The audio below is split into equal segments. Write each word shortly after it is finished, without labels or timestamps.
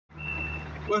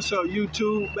What's up,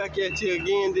 YouTube? Back at you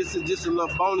again. This is just a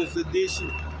little bonus edition.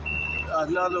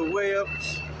 Another web,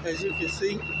 as you can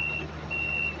see.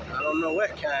 I don't know what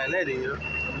kind that is.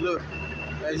 Look,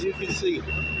 as you can see,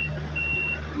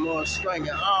 more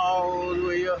stringing all the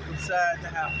way up inside the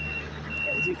house.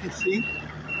 As you can see,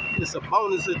 it's a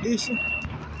bonus edition.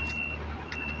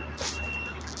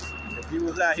 If you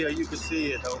was out here, you could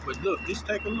see it though. But look, just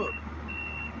take a look.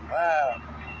 Wow.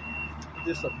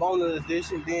 This a bonus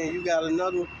edition. Then you got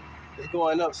another one that's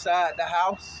going upside the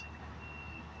house.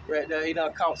 Right there, he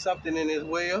done caught something in his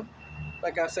well.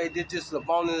 Like I say, this just a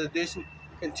bonus edition.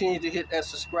 Continue to hit that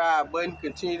subscribe button.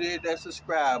 Continue to hit that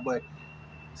subscribe button.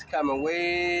 It's coming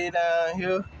way down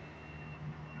here.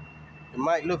 It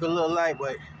might look a little light,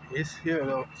 but it's here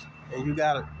though. And you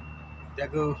got it.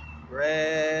 That goes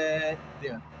right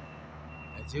there.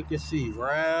 As you can see,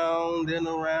 round and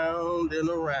around and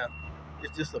around.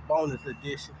 It's just a bonus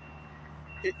edition.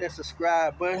 Hit that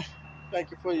subscribe button. Thank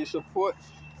you for your support.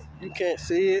 You can't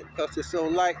see it because it's so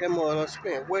light. That mother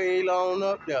spent way long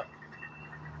up there.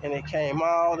 And it came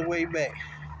all the way back.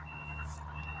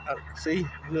 See,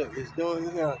 look, it's doing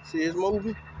it now. See, it's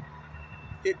moving.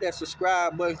 Hit that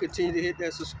subscribe button. Continue to hit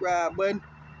that subscribe button.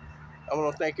 I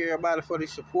want to thank everybody for the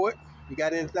support. You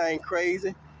got anything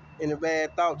crazy, any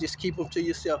bad thought, just keep them to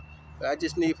yourself. I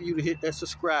just need for you to hit that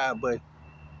subscribe button.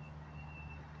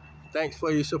 Thanks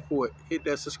for your support. Hit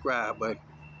that subscribe button.